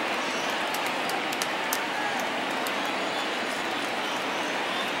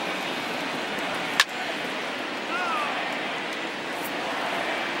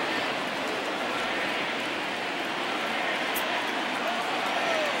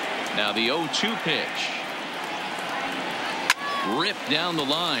 Now the 0-2 pitch. Ripped down the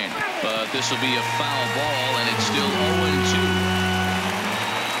line, but this will be a foul ball, and it's still 0-2.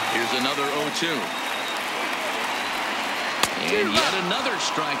 Here's another 0-2. And yet another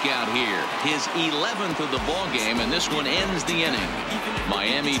strikeout here. His 11th of the ball game, and this one ends the inning.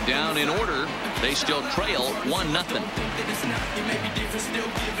 Miami down in order. They still trail 1-0.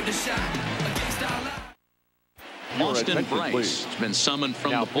 Austin Bryce has been summoned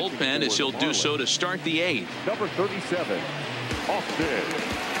from the bullpen as he'll do so to start the 8th. Number 37, Austin.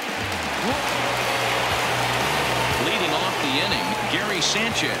 Leading off the inning, Gary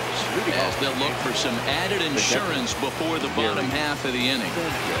Sanchez, as they'll look for some added insurance before the bottom half of the inning.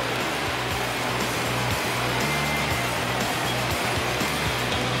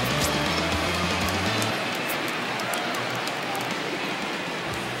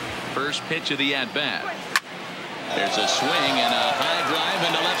 First pitch of the at-bat. There's a swing and a high drive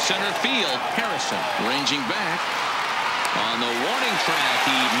into left center field. Harrison ranging back. On the warning track,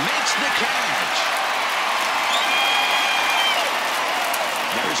 he makes the catch.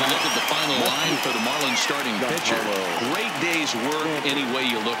 There's a look at the final line for the Marlins starting pitcher. Great day's work any way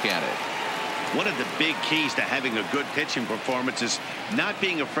you look at it. One of the big keys to having a good pitching performance is not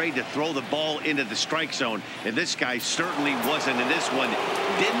being afraid to throw the ball into the strike zone. And this guy certainly wasn't in this one.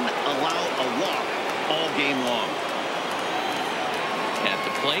 Didn't allow a walk all game long. At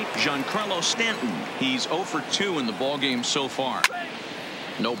the plate, Giancarlo Stanton. He's 0 for 2 in the ballgame so far.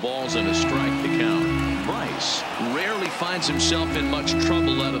 No balls and a strike to count. Bryce rarely finds himself in much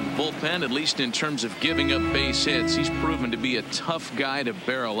trouble out of the bullpen, at least in terms of giving up base hits. He's proven to be a tough guy to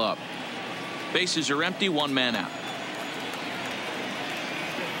barrel up. Bases are empty, 1 man out.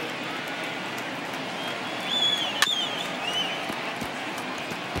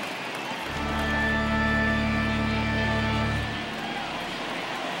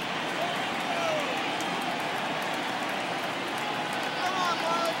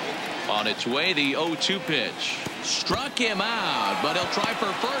 On its way, the 0-2 pitch. Struck him out, but he'll try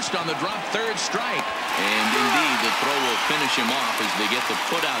for first on the drop third strike. And indeed, the throw will finish him off as they get the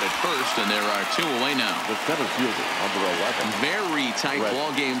put out at first, and there are 2 away now. The center fielder, number 11. Very tight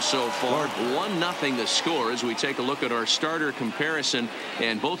ball game so far. 1-0 the score as we take a look at our starter comparison,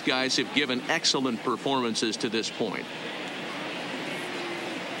 and both guys have given excellent performances to this point.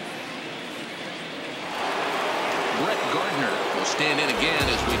 Brett Gardner will stand in again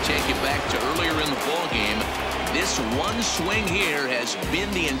as we take it back to earlier in the ball game. This one swing here has been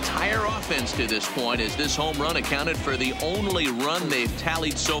the entire offense to this point, as this home run accounted for the only run they've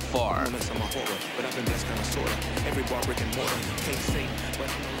tallied so far.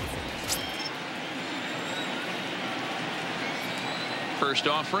 First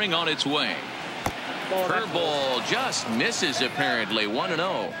offering on its way. Curveball just misses apparently.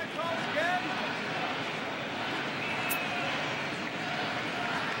 1-0.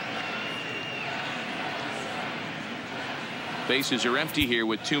 Bases are empty here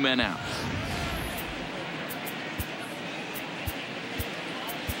with 2 men out.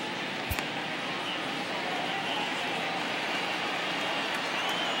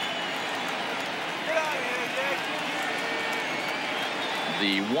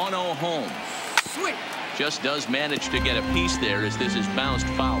 The 1-0 home. Sweet. Just does manage to get a piece there as this is bounced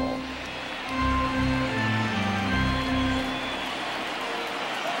foul.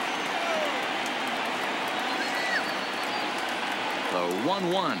 The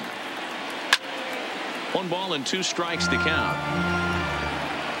 1-1. 1 ball and 2 strikes to count.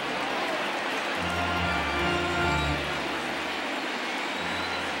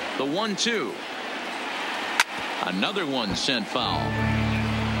 The 1-2. Another one sent foul.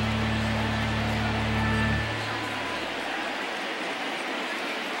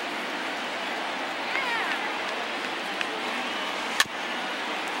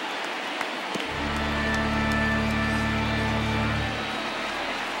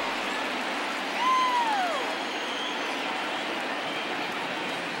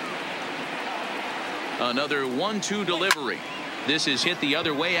 Another 1-2 delivery. This is hit the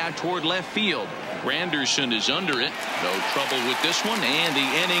other way out toward left field. Granderson is under it. No trouble with this one, and the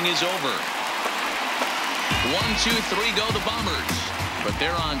inning is over. 1-2-3 go the Bombers, but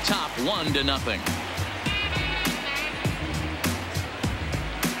they're on top 1-0.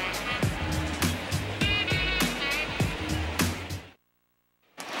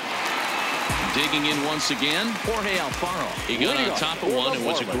 Digging in once again, Jorge Alfaro. He got on top of one and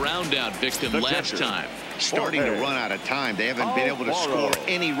was a ground out victim last time. Starting to run out of time. They haven't been able to score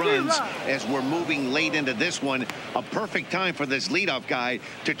any runs as we're moving late into this one. A perfect time for this leadoff guy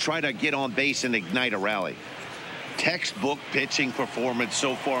to try to get on base and ignite a rally. Textbook pitching performance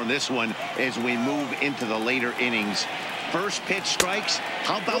so far in this one as we move into the later innings. First pitch strikes,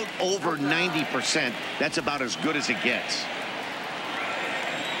 how about over 90%? That's about as good as it gets.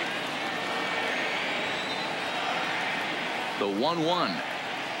 The 1-1.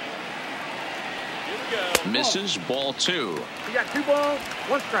 Misses, ball 2. You got 2 balls,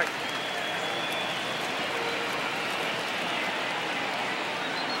 1 strike.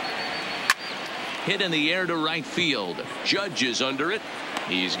 Hit in the air to right field. Judge is under it.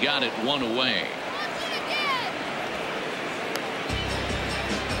 He's got it 1 away.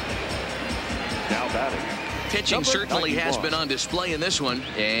 Now batting. Pitching certainly has been on display in this one,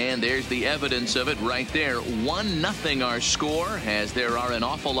 and there's the evidence of it right there. 1-0 our score, as there are an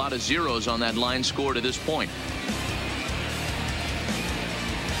awful lot of zeros on that line score to this point.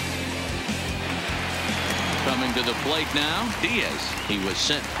 Coming to the plate now, Diaz. He was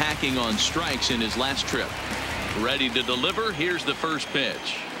sent packing on strikes in his last trip. Ready to deliver. Here's the first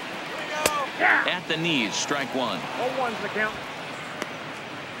pitch. At the knees, strike 1. 0-1's the count.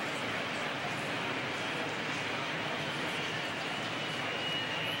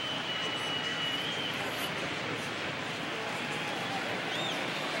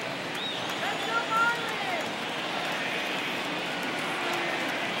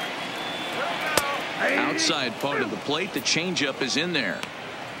 Outside part of the plate, the changeup is in there.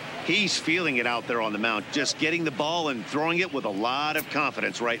 He's feeling it out there on the mound, just getting the ball and throwing it with a lot of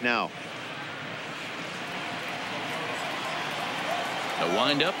confidence right now. The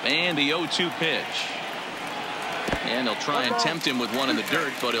windup and the 0-2 pitch. And they'll try and tempt him with one in the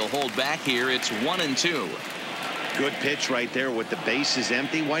dirt, but he'll hold back here. It's 1-2. Good pitch right there with the bases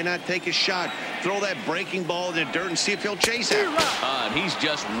empty. Why not take a shot? Throw that breaking ball in the dirt and see if he'll chase it. And he's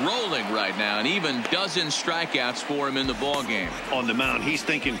just rolling right now, and even dozen strikeouts for him in the ball game. On the mound, he's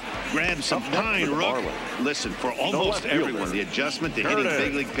thinking, grab some pine, Rook. Listen, for almost everyone, the adjustment to hitting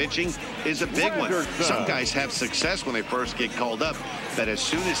big league pitching is a big one. Some guys have success when they first get called up, but as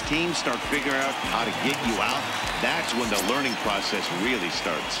soon as teams start figuring out how to get you out, that's when the learning process really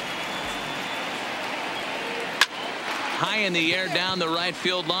starts. High in the air down the right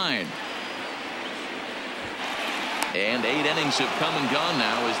field line. And 8 innings have come and gone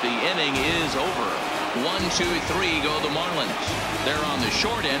now as the inning is over. 1-2-3 go the Marlins. They're on the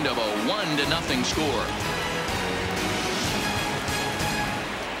short end of a 1-0 score.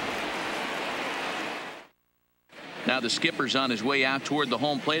 Now the skipper's on his way out toward the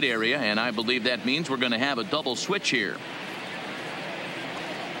home plate area, and I believe that means we're going to have a double switch here.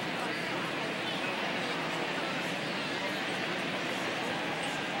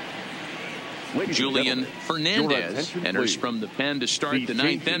 Julian Fernandez enters from the pen to start the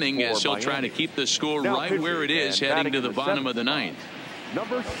 9th inning as he'll try to keep the score right where it is heading to the bottom of the 9th.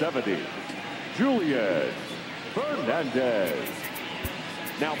 Number 70, Julian Fernandez.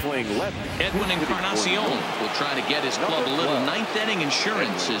 Now playing left. Edwin Encarnacion will try to get his club a little 9th inning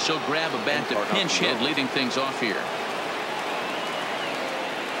insurance as he'll grab a bat to pinch hit, leading things off here.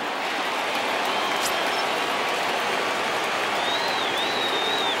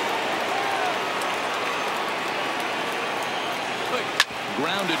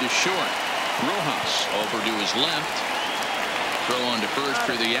 Grounded to short. Rojas over to his left. Throw on to first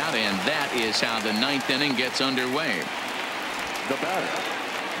for the out, and that is how the 9th inning gets underway. The batter,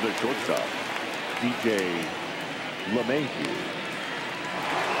 the shortstop, DJ LeMahieu.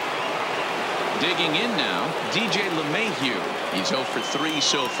 Digging in now, DJ LeMahieu. He's 0 for 3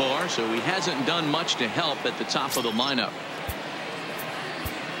 so far, so he hasn't done much to help at the top of the lineup.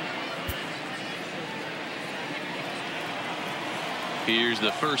 Here's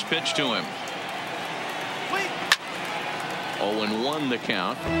the first pitch to him. 0-1 the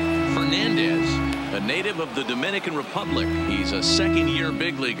count. Fernandez, a native of the Dominican Republic. He's a second-year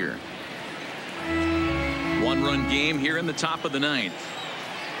big leaguer. 1-run game here in the top of the 9th.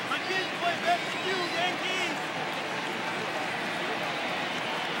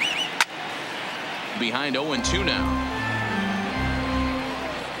 Behind 0-2 now.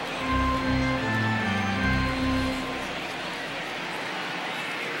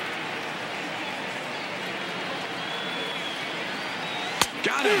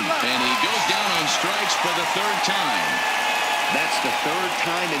 Got him. And he goes down on strikes for the third time. That's the third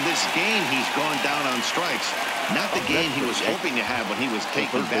time in this game he's gone down on strikes. Not the game he was hoping to have when he was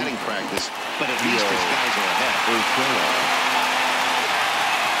taking batting practice, but at least his guys are ahead.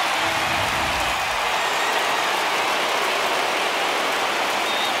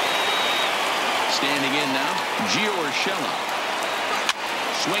 Standing in now, Gio Urshela.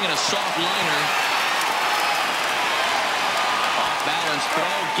 Swinging a soft liner. Off-balance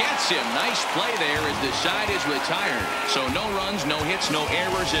throw gets him. Nice play there as the side is retired. So no runs, no hits, no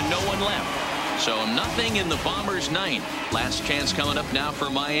errors, and no one left. So nothing in the Bombers' ninth. Last chance coming up now for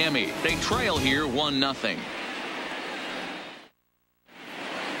Miami. They trail here 1-0.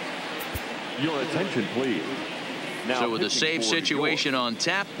 Your attention, please. Now so with a save situation on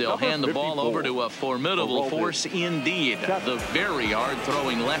tap, they'll hand the ball over to a formidable force indeed. The very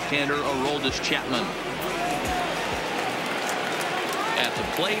hard-throwing left-hander, Aroldis Chapman. At the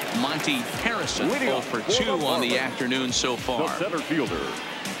plate, Monty Harrison, 0 for 2 on the afternoon so far. The center fielder,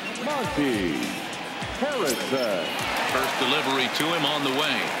 Monty Harrison. First delivery to him on the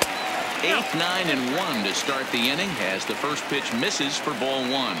way. 8th, 9, and 1 to start the inning as the first pitch misses for ball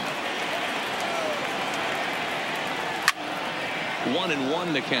 1.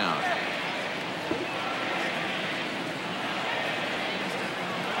 1-1 to count.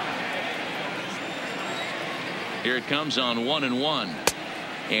 Here it comes on 1-1.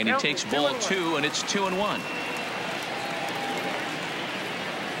 And he takes ball 2, and it's 2-1.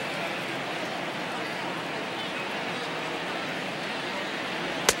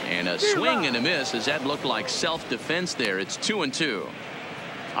 And a swing and a miss as that looked like self-defense there. It's 2-2.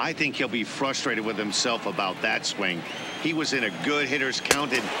 I think he'll be frustrated with himself about that swing. He was in a good hitter's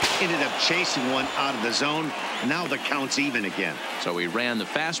count and ended up chasing one out of the zone. Now the count's even again. So he ran the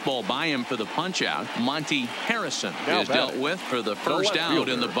fastball by him for the punch out. Monty Harrison is dealt with for the first out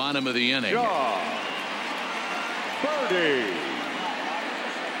in the bottom of the inning.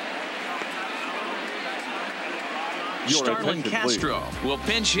 Starlin Castro will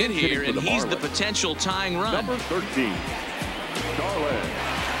pinch hit here, and he's the potential tying run. Number 13, Starlin.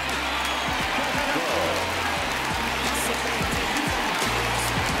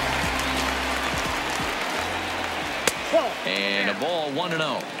 And a ball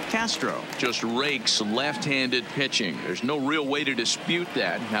 1-0. Castro just rakes left-handed pitching. There's no real way to dispute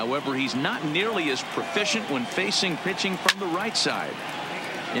that. However, he's not nearly as proficient when facing pitching from the right side.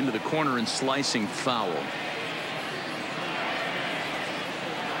 Into the corner and slicing foul.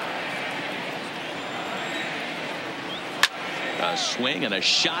 A swing and a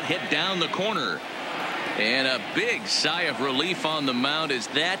shot hit down the corner. And a big sigh of relief on the mound as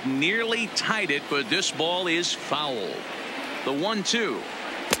that nearly tied it, but this ball is foul. The 1-2.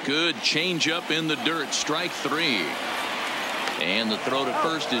 Good changeup in the dirt. Strike 3. And the throw to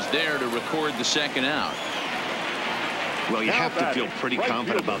first is there to record the second out. Well, you have to feel pretty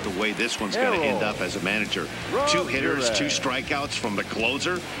confident about the way this one's going to end up as a manager. 2 hitters, 2 strikeouts from the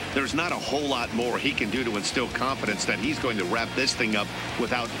closer. There's not a whole lot more he can do to instill confidence that he's going to wrap this thing up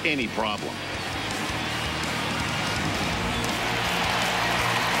without any problem.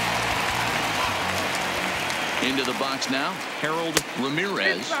 Into the box now, Harold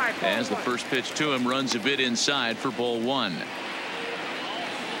Ramirez, as the first pitch to him runs a bit inside for ball 1.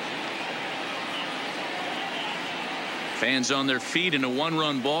 Fans on their feet in a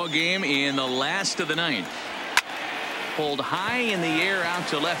 1-run ball game in the last of the 9th. Pulled high in the air out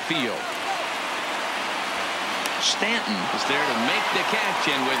to left field. Stanton is there to make the catch,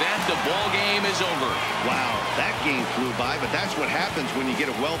 and with that, the ball game is over. Wow, that game flew by, but that's what happens when you get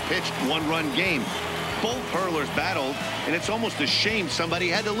a well-pitched 1-run game. Both hurlers battled, and it's almost a shame somebody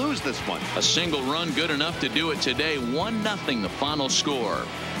had to lose this one. A single run good enough to do it today. 1-0 the final score.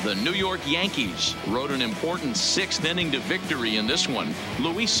 The New York Yankees rode an important 6th inning to victory in this one.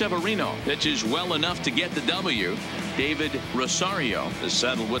 Luis Severino pitches well enough to get the W. David Rosario is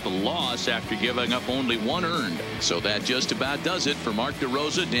settled with a loss after giving up only 1 earned. So that just about does it for Mark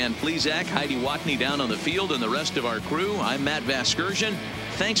DeRosa, Dan Plesac, Heidi Watney down on the field, and the rest of our crew. I'm Matt Vasgersian.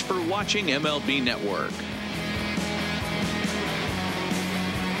 Thanks for watching MLB Network.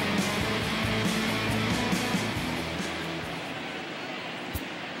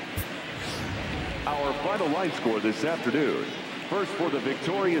 Our final line score this afternoon. First for the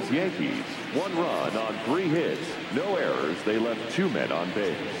victorious Yankees. 1 run on 3 hits. No errors. They left 2 men on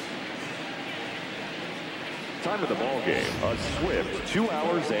base. Time of the ball game, a swift 2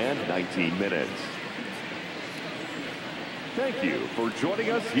 hours and 19 minutes. Thank you for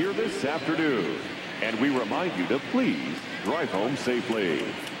joining us here this afternoon. And we remind you to please drive home safely.